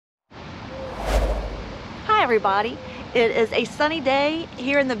everybody. It is a sunny day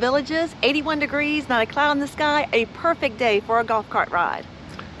here in the Villages, 81 degrees, not a cloud in the sky, a perfect day for a golf cart ride.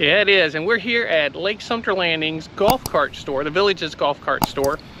 Yeah, it is, and we're here at Lake Sumter Landing's golf cart store, the Villages golf cart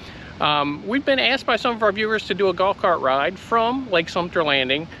store. We've been asked by some of our viewers to do a golf cart ride from Lake Sumter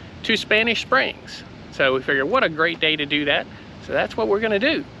Landing to Spanish Springs. So we figured what a great day to do that. So that's what we're gonna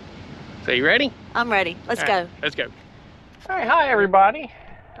do. So you ready? I'm ready. Let's go. Let's go. All right, hi everybody.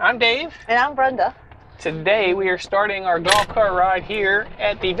 I'm Dave. And I'm Brenda. Today we are starting our golf cart ride here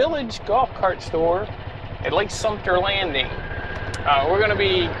at the Village Golf Cart Store at Lake Sumter Landing. We're going to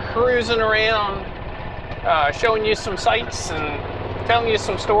be cruising around, showing you some sights and telling you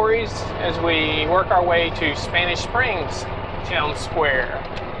some stories as we work our way to Spanish Springs Town Square.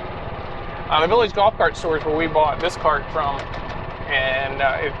 The Village Golf Cart Store is where we bought this cart from, and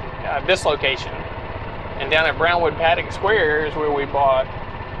this location. And down at Brownwood Paddock Square is where we bought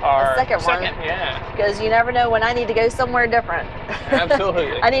our second one. Yeah. Because you never know when I need to go somewhere different.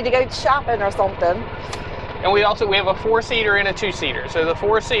 Absolutely. I need to go shopping or something. And we have a 4-seater and a 2-seater. So the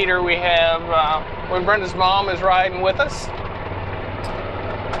 4-seater we have when Brenda's mom is riding with us.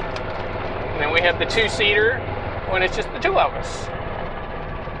 And then we have the 2-seater when it's just the two of us.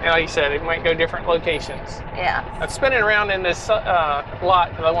 And like you said, it might go different locations. Yeah. I'm spinning around in this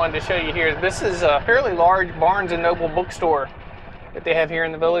lot because I wanted to show you here. This is a fairly large Barnes & Noble bookstore that they have here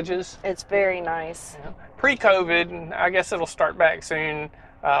in the Villages. It's very nice. Yeah. Pre-COVID, I guess it'll start back soon.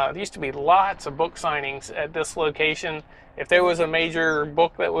 There used to be lots of book signings at this location. If there was a major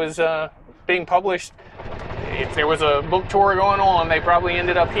book that was being published, if there was a book tour going on, they probably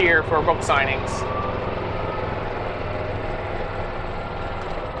ended up here for book signings.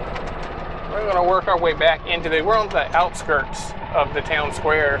 We're going to work our way back into we're on the outskirts of the town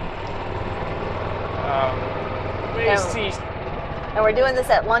square. And we're doing this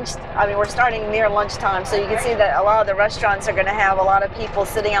at lunch. I mean, we're starting near lunchtime, so you can see that a lot of the restaurants are going to have a lot of people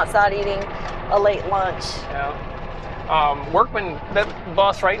sitting outside eating a late lunch. Yeah. Workman, that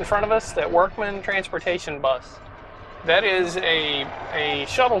bus right in front of us, that Workman transportation bus, that is a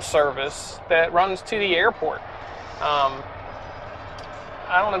shuttle service that runs to the airport. I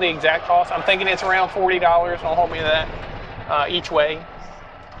don't know the exact cost. I'm thinking it's around $40. Don't hold me to that. Each way,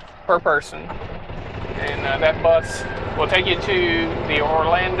 per person. And that bus will take you to the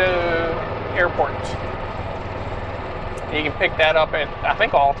Orlando airport. You can pick that up at, I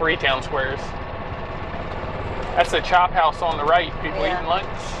think, all 3 town squares. That's the Chop House on the right, people eating lunch.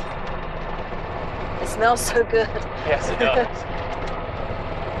 It smells so good. Yes, it does.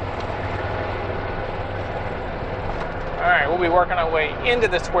 All right, we'll be working our way into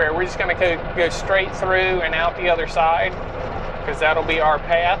the square. We're just going to go straight through and out the other side, because that'll be our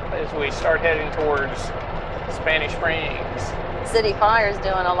path as we start heading towards Spanish Springs. City Fire's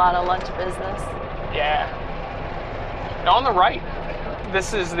doing a lot of lunch business. Yeah. Now on the right,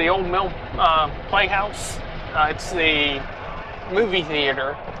 this is the Old Mill Playhouse. It's the movie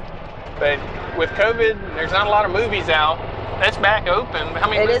theater. But with COVID, there's not a lot of movies out. That's back open. How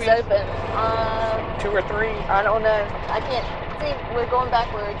many movies? It is open. 2 or 3? I don't know. I can't see. We're going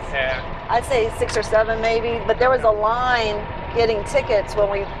backwards. Yeah. I'd say 6 or 7 maybe. But there was a line getting tickets when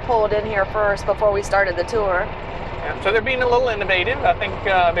we pulled in here first before we started the tour. Yeah, so they're being a little innovative. I think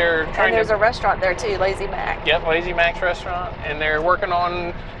they're trying and there's a restaurant there too, Lazy Mac. Yep, Lazy Mac's restaurant. And they're working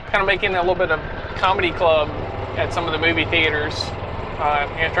on kind of making a little bit of comedy club at some of the movie theaters.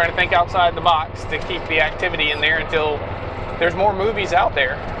 Trying to think outside the box to keep the activity in there until there's more movies out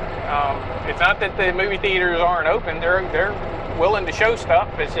there. It's not that the movie theaters aren't open. They're willing to show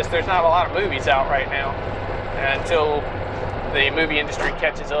stuff. It's just there's not a lot of movies out right now until the movie industry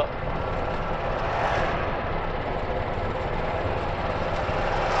catches up.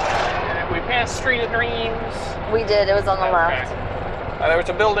 We passed Street of Dreams. We did. It was on the left. There was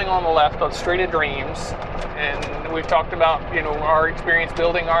a building on the left on Street of Dreams, and we've talked about our experience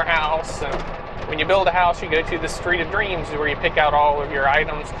building our house. And when you build a house, you go to the Street of Dreams where you pick out all of your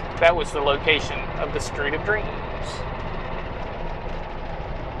items. That was the location of the Street of Dreams.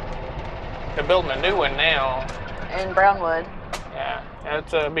 They're building a new one now. In Brownwood. Yeah,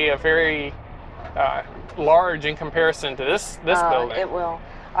 that'll be a very large in comparison to this building. It will.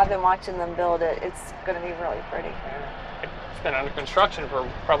 I've been watching them build it. It's going to be really pretty. Yeah. It's been under construction for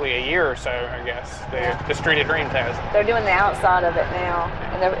probably a year or so, I guess. The Street of Dreams has. They're doing the outside of it now,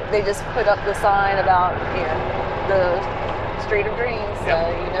 and they just put up the sign about the Street of Dreams, so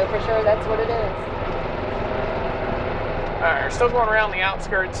you know for sure that's what it is. All right, we're still going around the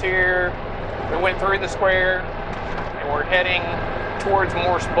outskirts here. We went through the square, and we're heading towards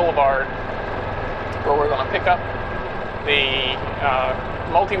Morse Boulevard, where we're going to pick up the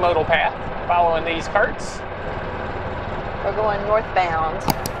multimodal path following these carts. We're going northbound.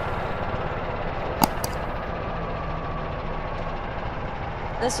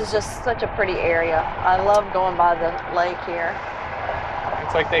 This is just such a pretty area. I love going by the lake here.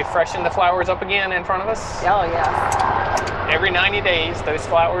 Looks like they freshened the flowers up again in front of us. Oh, yes. Every 90 days, those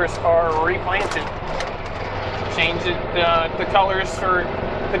flowers are replanted. Change the colors for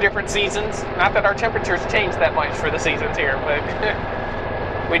the different seasons. Not that our temperatures change that much for the seasons here, but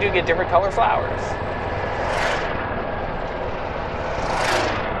we do get different color flowers.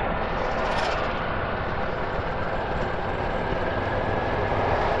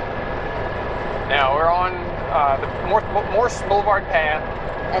 Now we're on the Morse Boulevard path.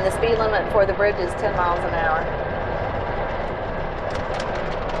 And the speed limit for the bridge is 10 miles an hour.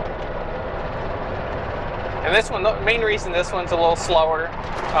 And this one, the main reason this one's a little slower,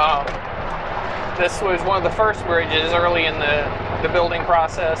 this was one of the first bridges early in the building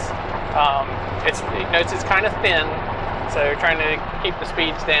process. It's kind of thin, so trying to keep the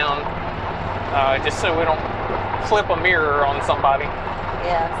speeds down, just so we don't flip a mirror on somebody.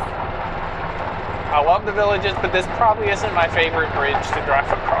 Yes. I love the villages, but this probably isn't my favorite bridge to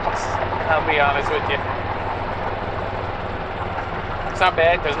drive across. I'll be honest with you. It's not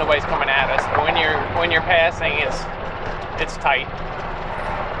bad because nobody's coming at us, but when you're passing, it's tight.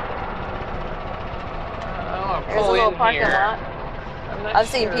 There's a little parking lot. I've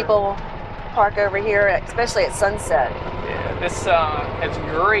seen people park over here, especially at sunset. Yeah, this has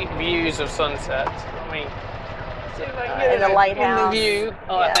great views of sunsets. Let me see if I can get the lighthouse. in the view.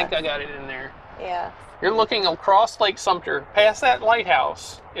 Oh, yeah. I think I got it in there. Yeah. You're looking across Lake Sumter. Past that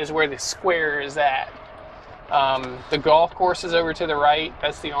lighthouse is where the square is at. The golf course is over to the right.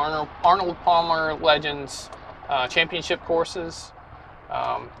 That's the Arnold Palmer Legends championship courses.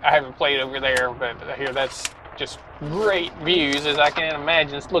 I haven't played over there, but here that's just great views, as I can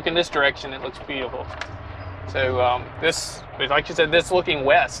imagine. Look in this direction, it looks beautiful. So this, like you said, this looking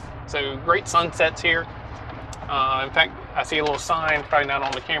west. So great sunsets here. In fact, I see a little sign, probably not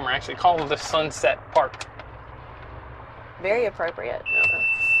on the camera, actually called the Sunset Park. Very appropriate.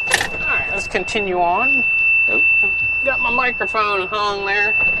 All right, let's continue on. Oh, got my microphone hung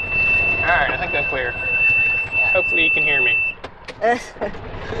there. All right, I think that's clear. Yeah. Hopefully you can hear me.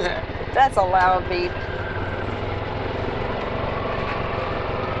 That's a loud beep.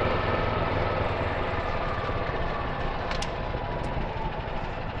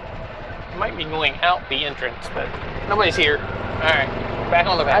 Might be going out the entrance, but nobody's here. All right, back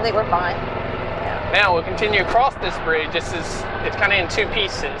on the path. I think we're fine. Yeah. Now we'll continue across this bridge. It's kind of in two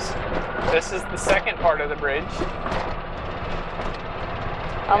pieces. This is the second part of the bridge.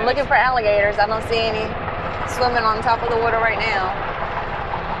 I'm looking for alligators. I don't see any swimming on top of the water right now.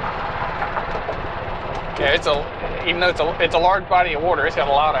 Yeah, even though it's a large body of water, it's got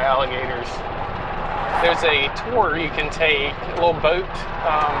a lot of alligators. There's a tour you can take, a little boat.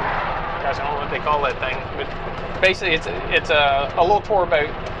 Gosh, I don't know what they call that thing, but basically it's a little tour boat.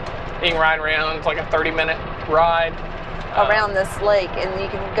 You can ride around. It's like a 30-minute ride around this lake, and you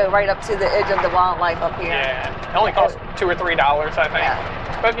can go right up to the edge of the wildlife up here. Yeah, it only costs $2 or $3, I think.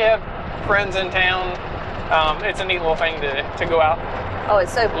 Yeah. But if you have friends in town, it's a neat little thing to go out. Oh,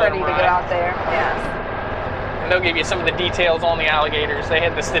 it's so pretty to go out there. Yes. And they'll give you some of the details on the alligators. They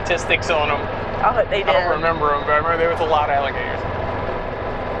had the statistics on them. Oh, they did. I don't remember them, but I remember there was a lot of alligators.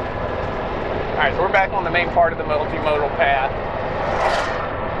 All right, so we're back on the main part of the multimodal path.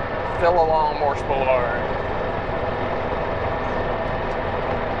 Still along Morse Boulevard.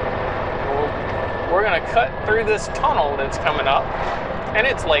 We're going to cut through this tunnel that's coming up, and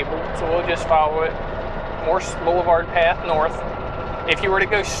it's labeled, so we'll just follow it. Morse Boulevard path north. If you were to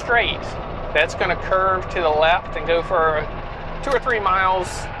go straight, that's going to curve to the left and go for 2 or 3 miles,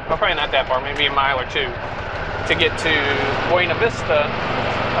 well, probably not that far, maybe a mile or 2, to get to Buena Vista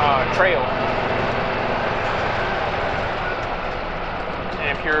Trail.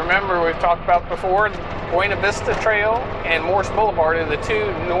 And if you remember, we've talked about before, Buena Vista Trail and Morse Boulevard are the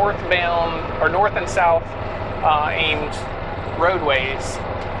two northbound, or north and south aimed roadways.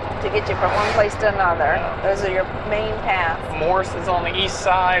 To get you from one place to another. Those are your main paths. Morse is on the east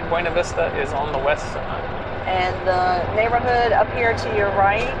side, Buena Vista is on the west side. And the neighborhood up here to your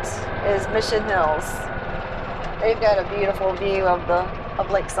right is Mission Hills. They've got a beautiful view of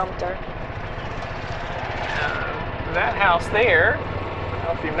Lake Sumter. That house there, I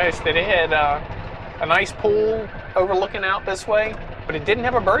don't know if you've noticed that it had a nice pool overlooking out this way, but it didn't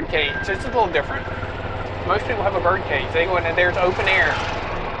have a bird cage. It's a little different. Most people have a bird cage. They go in and there's open air.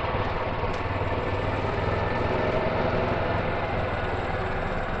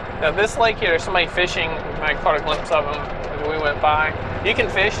 Now this lake here, there's somebody fishing. I caught a glimpse of them as we went by. You can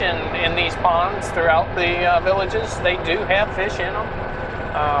fish in these ponds throughout the villages. They do have fish in them.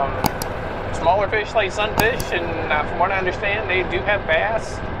 Smaller fish like sunfish, and from what I understand, they do have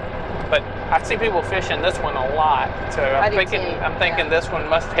bass. But I see people fishing this one a lot, so I'm thinking this one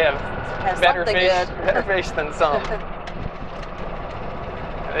must have better fish than some.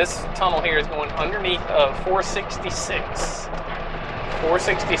 This tunnel here is going underneath of 466.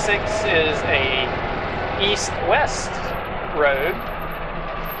 466 is a east-west road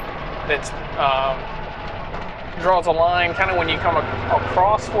that draws a line kind of when you come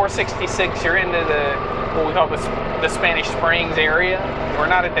across 466. You're into what we call the Spanish Springs area. We're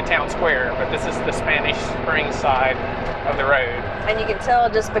not at the town square, but this is the Spanish Springs side of the road. And you can tell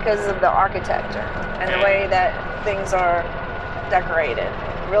just because of the architecture and the way that things are decorated.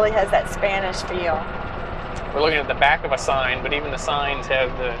 It really has that Spanish feel. We're looking at the back of a sign, but even the signs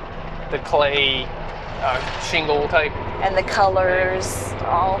have the clay shingle type. And the colors,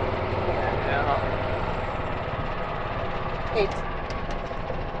 all. Yeah.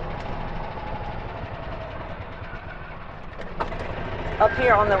 Up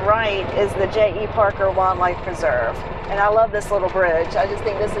here on the right is the J.E. Parker Wildlife Preserve. And I love this little bridge. I just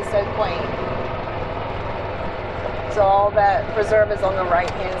think this is so quaint. So all that preserve is on the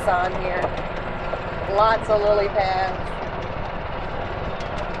right-hand side here. Lots of lily pads.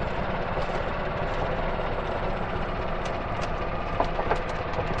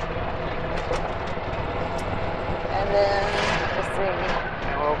 And then, let's see.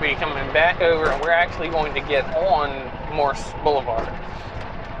 And we'll be coming back over, and we're actually going to get on Morse Boulevard.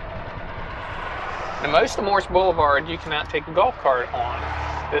 Now, most of Morse Boulevard you cannot take a golf cart on.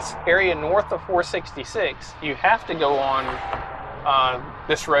 This area north of 466, you have to go on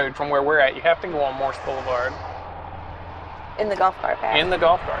this road from where we're at. You have to go on Morse Boulevard. In the golf cart path? In the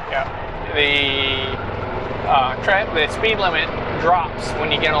golf cart, yeah. The speed limit drops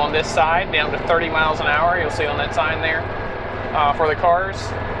when you get on this side down to 30 miles an hour. You'll see on that sign there for the cars.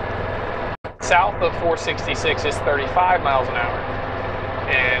 South of 466 is 35 miles an hour.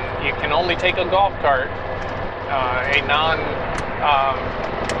 And you can only take a golf cart, a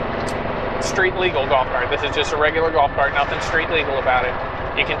non-street legal golf cart. This is just a regular golf cart, nothing street legal about it.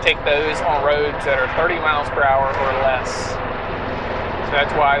 You can take those on roads that are 30 miles per hour or less. So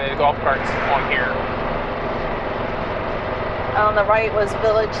that's why the golf cart's on here. On the right was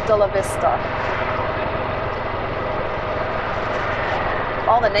Village de la Vista.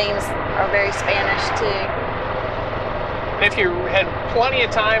 All the names are very Spanish too. If you had plenty of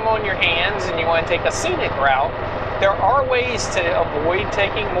time on your hands and you want to take a scenic route, there are ways to avoid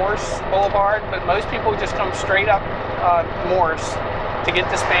taking Morse Boulevard, but most people just come straight up Morse to get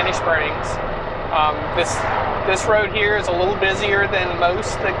to Spanish Springs. This road here is a little busier than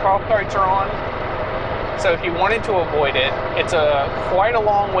most that golf carts are on. So if you wanted to avoid it, it's quite a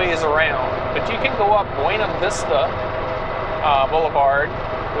long ways around. But you can go up Buena Vista Boulevard,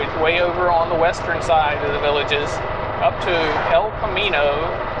 way over on the western side of the villages, up to El Camino,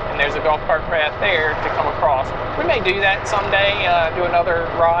 and there's a golf cart path there to come across. We may do that someday, do another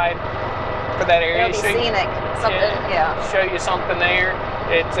ride for that area. It'll be scenic, something, yeah. Show you something there.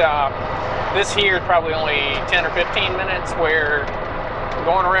 This here is probably only 10 or 15 minutes, where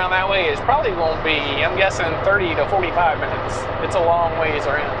going around that way is probably won't be, I'm guessing, 30 to 45 minutes. It's a long ways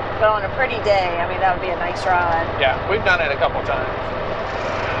around. But on a pretty day, I mean, that would be a nice ride. Yeah, we've done it a couple times.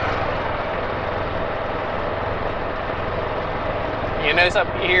 You notice up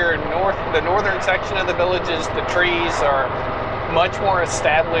here, the northern section of the villages, the trees are much more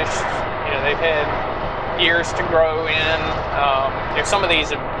established. You know, they've had years to grow in. If some of these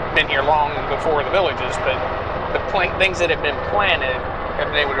have been here long before the villages, but the things that have been planted have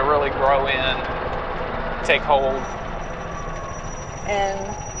been able to really grow in, take hold. And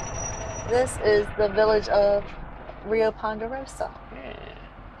this is the village of Rio Ponderosa. Yeah.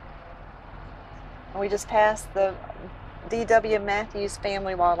 And we just passed the D.W. Matthews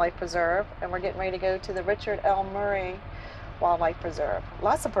Family Wildlife Preserve, and we're getting ready to go to the Richard L. Murray Wildlife Preserve.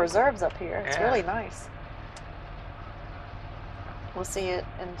 Lots of preserves up here. It's really nice. We'll see it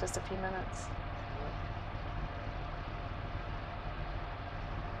in just a few minutes.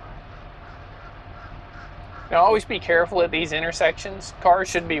 Now, always be careful at these intersections. Cars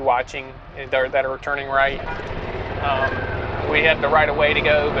should be watching that are turning right. We have the right of way to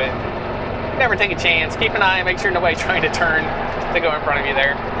go, but never take a chance. Keep an eye and make sure nobody's trying to turn to go in front of you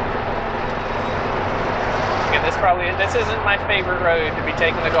there. Again, this isn't my favorite road to be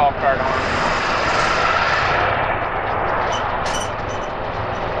taking the golf cart on.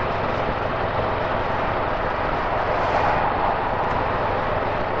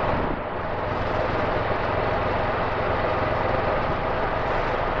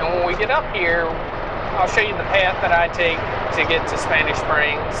 we get up here, I'll show you the path that I take to get to Spanish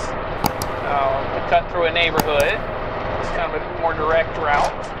Springs. We cut through a neighborhood. It's kind of a more direct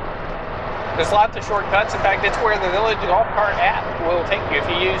route. There's lots of shortcuts. In fact, it's where the Village Golf Cart app will take you. If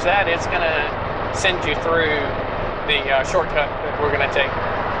you use that, it's going to send you through the shortcut that we're going to take.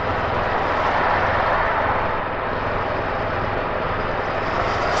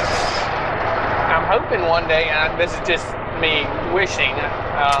 I'm hoping one day, and this is just me wishing,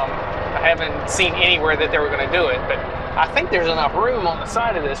 I haven't seen anywhere that they were going to do it, but I think there's enough room on the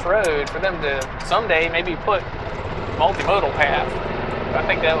side of this road for them to someday maybe put multimodal path. I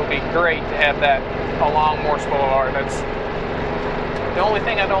think that would be great to have that along Morse Boulevard. That's the only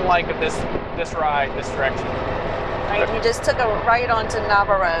thing I don't like of this ride, this direction. Right, you just took a right onto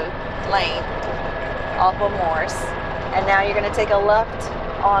Navarro Lane off of Morse, and now you're going to take a left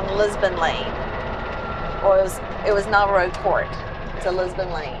on Lisbon Lane, or it was Navarro Court to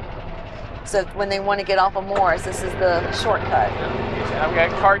Lisbon Lane. So when they want to get off of Morse, this is the shortcut. I've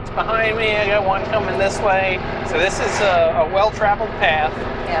got carts behind me. I got one coming this way. So this is a well-traveled path.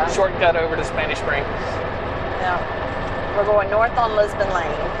 Yeah. Shortcut over to Spanish Springs. Now we're going north on Lisbon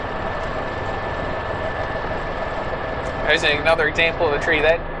Lane. There's another example of a tree.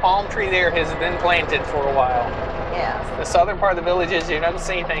 That palm tree there has been planted for a while. Yeah. The southern part of the village is, you don't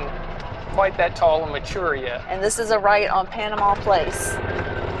see anything quite that tall and mature yet. And this is a right on Panama Place.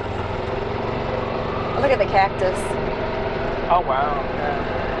 Look at the cactus. Oh, wow. Yeah.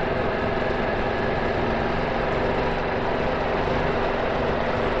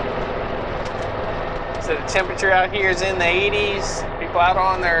 So the temperature out here is in the 80s. People out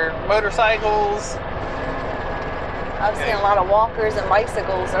on their motorcycles. I've seen a lot of walkers and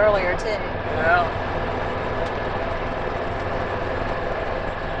bicycles earlier, too. Yeah.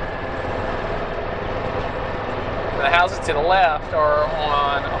 The houses to the left are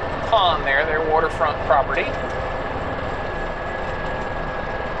on a pond there. They're waterfront property.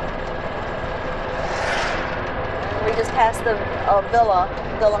 We just passed the Villa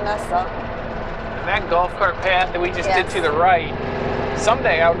Mesa. And that golf cart path that we just did to the right,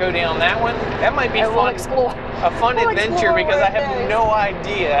 someday I'll go down that one. That might be and fun. We'll explore. A fun adventure because I have days. no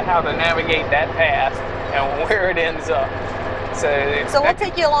idea how to navigate that path and where it ends up. So we'll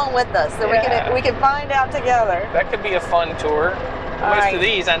take you along with us, so we can find out together. That could be a fun tour. Most of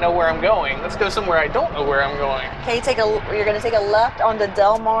these I know where I'm going. Let's go somewhere I don't know where I'm going. Okay, you're going to take a left onto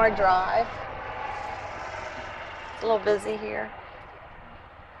Del Mar Drive. It's a little busy here.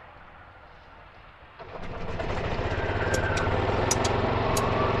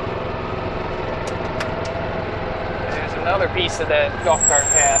 There's another piece of that golf cart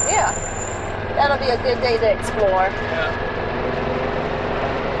path. Yeah, that'll be a good day to explore. Yeah.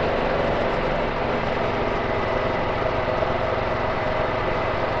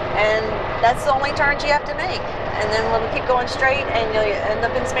 And that's the only turns you have to make. And then we'll keep going straight and you'll end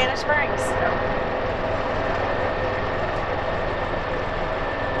up in Spanish Springs.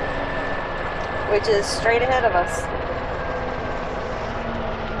 Which is straight ahead of us.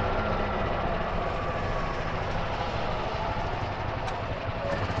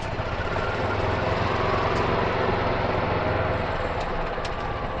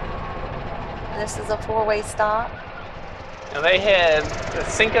 This is a four-way stop. Now they had the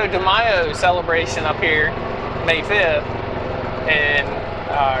Cinco de Mayo celebration up here, May 5th, and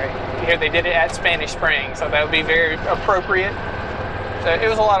here they did it at Spanish Springs, so that would be very appropriate. So it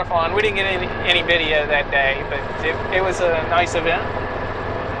was a lot of fun. We didn't get any video that day, but it was a nice event.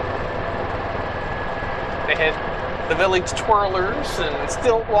 They had the village twirlers and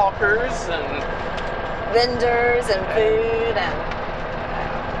stilt walkers and vendors and food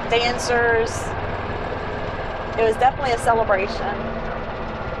and dancers. It was definitely a celebration.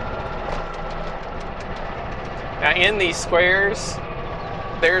 Now in these squares,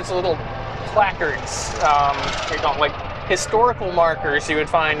 there's little placards, like historical markers you would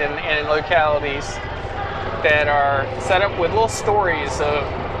find in localities that are set up with little stories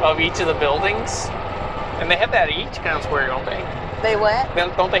of each of the buildings. And they have that at each town square, don't they? They what?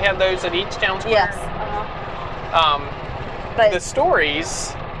 Don't they have those at each town square? Yes. But the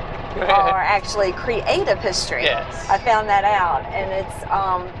stories are actually creative history. Yes. I found that out, and it's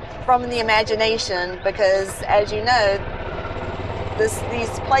from the imagination because, as you know,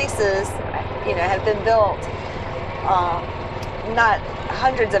 these places, have been built not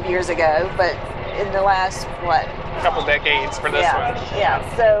hundreds of years ago, but in the last couple decades for this one. Yeah.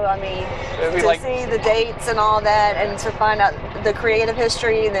 So I mean, to see the dates and all that, and to find out the creative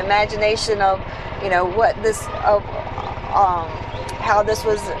history and the imagination of, how this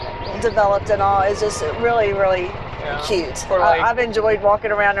was developed and all is just really, really cute. For like, I've enjoyed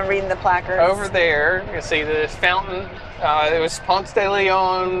walking around and reading the placards. Over there, you see the fountain. It was Ponce de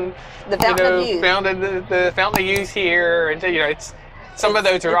Leon. The Fountain of Youth. Founded the Fountain of Youth here, and some of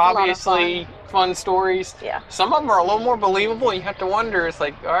those are obviously fun stories. Yeah. Some of them are a little more believable. And you have to wonder, it's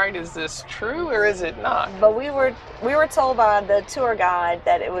like, all right, is this true or is it not? But we were told by the tour guide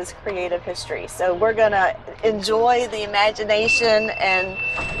that it was creative history. So we're gonna enjoy the imagination and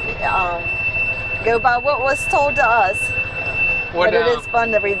go by what was told to us. But it is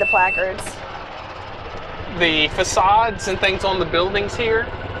fun to read the placards. The facades and things on the buildings here,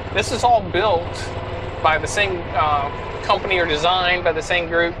 this is all built by the same company or designed by the same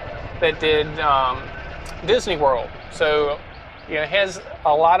group that did Disney World. So, it has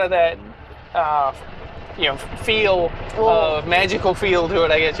a lot of that, magical feel to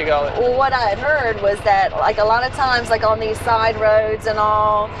it, I guess you call it. Well, what I had heard was that, like, a lot of times, like on these side roads and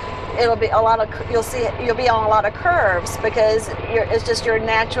all, it'll be you'll be on a lot of curves because it's just your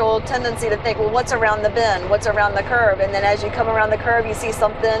natural tendency to think, well, what's around the bend, what's around the curve, and then as you come around the curve, you see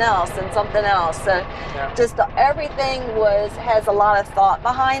something else and something else. So, just everything has a lot of thought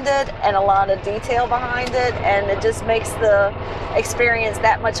behind it and a lot of detail behind it, and it just makes the experience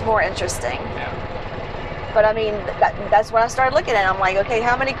that much more interesting. Yeah. But I mean, that's when I started looking at it. I'm like, okay,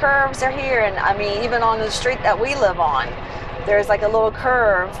 how many curves are here? And I mean, even on the street that we live on, there's like a little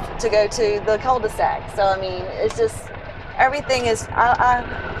curve to go to the cul-de-sac. So I mean, it's just, everything is,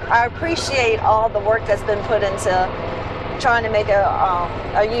 I appreciate all the work that's been put into trying to make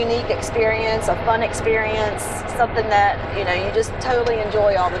a unique experience, a fun experience, something that, you just totally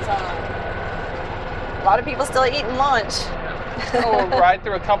enjoy all the time. A lot of people still eating lunch. We'll ride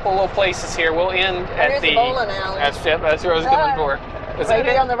through a couple little places here. We'll end at the bowling alley. That's what I was going for. Is right that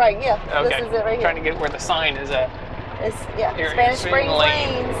here it? on the right, yeah. Okay. This is it right here. Trying to get where the sign is at. It's, Here, Spanish Springs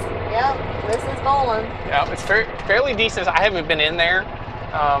Lane. Lanes. Yep, this is bowling. Yeah, it's fairly decent. I haven't been in there.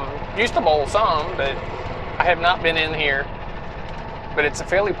 Used to bowl some, but I have not been in here. But it's a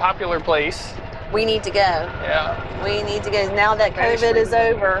fairly popular place. We need to go. Yeah. We need to go. Now that COVID is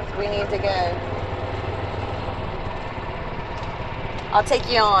over, we need to go. I'll take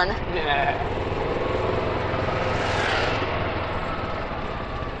you on. Yeah.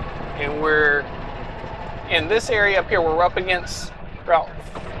 And we're in this area up here. We're up against Route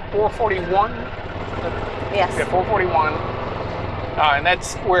 441. Yes. Yeah, 441. And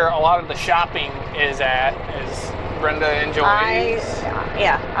that's where a lot of the shopping is at, as Brenda enjoys.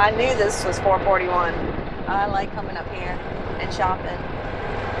 I knew this was 441. I like coming up here and shopping.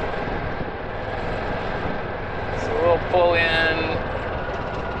 So we'll pull in.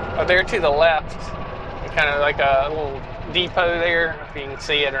 There to the left, kind of like a little depot there, if you can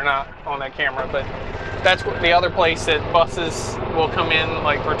see it or not on that camera, but that's the other place that buses will come in,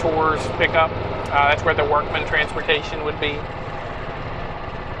 like for tours, pick up. That's where the workman transportation would be.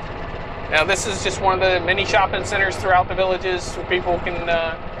 Now this is just one of the many shopping centers throughout the villages where people can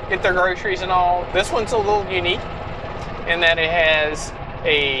get their groceries and all. This one's a little unique in that it has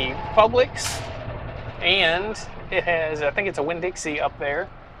a Publix and it has, I think it's a Winn-Dixie up there.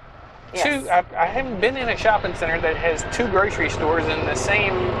 Yes. I haven't been in a shopping center that has two grocery stores in the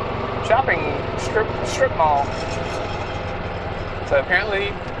same shopping strip mall. So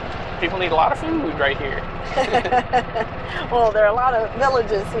apparently people need a lot of food right here. Well, there are a lot of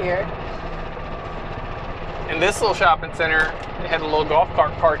villages here. In this little shopping center, it had a little golf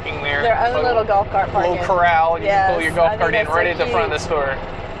cart parking there. Their own little golf cart parking. Little corral. You can pull your golf cart in right at the front of the store.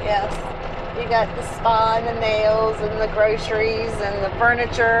 Yes. You got the spa and the nails and the groceries and the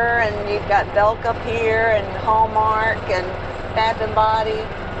furniture, and you've got Belk up here and Hallmark and Bath and Body.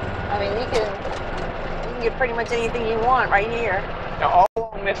 I mean, you can get pretty much anything you want right here. Now, all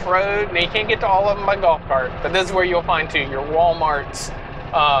along this road, now you can't get to all of them by golf cart, but this is where you'll find too your Walmarts,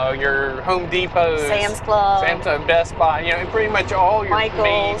 your Home Depots, Sam's Club, Best Buy. Pretty much all your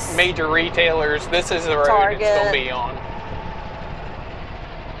major retailers. This is the road Target. It's going to be on.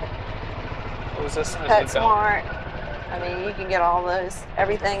 What was this? PetSmart. I mean, you can get all those,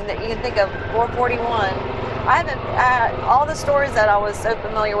 everything that you can think of. 441. All the stores that I was so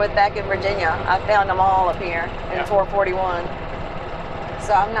familiar with back in Virginia, I found them all up here in 441.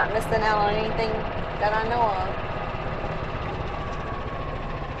 So I'm not missing out on anything that I know of.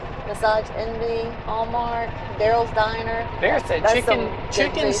 Besides Envy, Hallmark, Daryl's Diner. There's that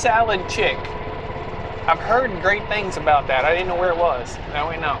chicken salad chick. I've heard great things about that. I didn't know where it was. Now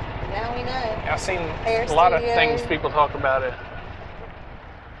we know. Now we know. I've seen a lot of things people talk about it.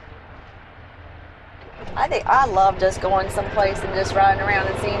 I love just going someplace and just riding around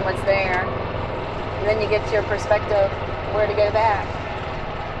and seeing what's there. And then you get your perspective where to go back.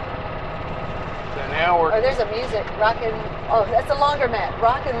 So Now we're... Oh, there's a music, rockin', oh, that's a laundromat,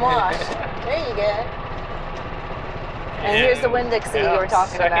 rock and wash. There you go. And here's the Winn-Dixie you were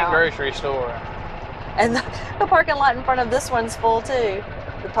talking about. Second grocery store. And the parking lot in front of this one's full too.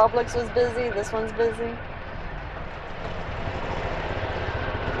 The Publix was busy, this one's busy.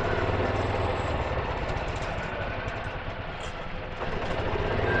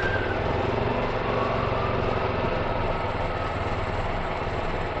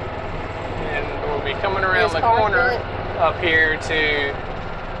 Coming around the corner up here to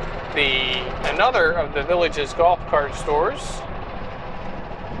another of the village's golf cart stores.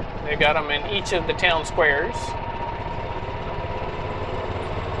 They've got them in each of the town squares.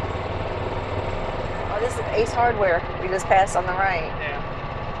 Oh, this is Ace Hardware. We just passed on the right.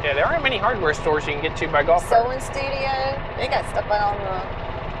 Yeah, there aren't many hardware stores you can get to by golf cart. Sewing studio. They got stuff on the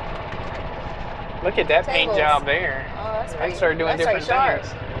Look at that tables. paint job there. Oh, that's pretty. They started doing different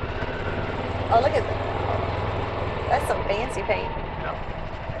things. Oh, look at that. That's some fancy paint.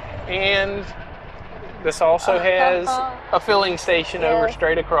 And this also has a filling station over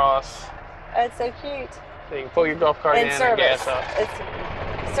straight across. That's so cute. So you can pull your golf cart in and gas up. It's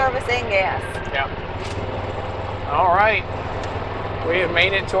service and gas. Yeah. All right. We have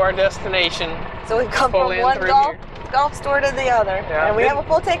made it to our destination. So we've come from one golf store to the other. Yeah. And we have a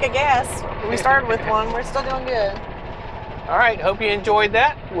full tank of gas. We started with one. We're still doing good. All right, hope you enjoyed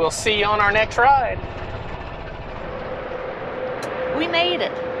that. We'll see you on our next ride. We made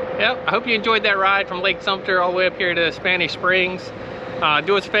it. Yep, I hope you enjoyed that ride from Lake Sumter all the way up here to Spanish Springs.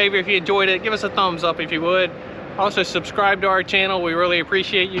 Do us a favor if you enjoyed it, give us a thumbs up if you would. Also subscribe to our channel. We really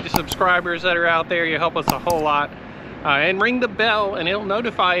appreciate you, the subscribers that are out there. You help us a whole lot. And ring the bell and it'll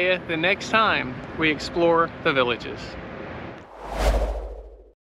notify you the next time we explore the villages.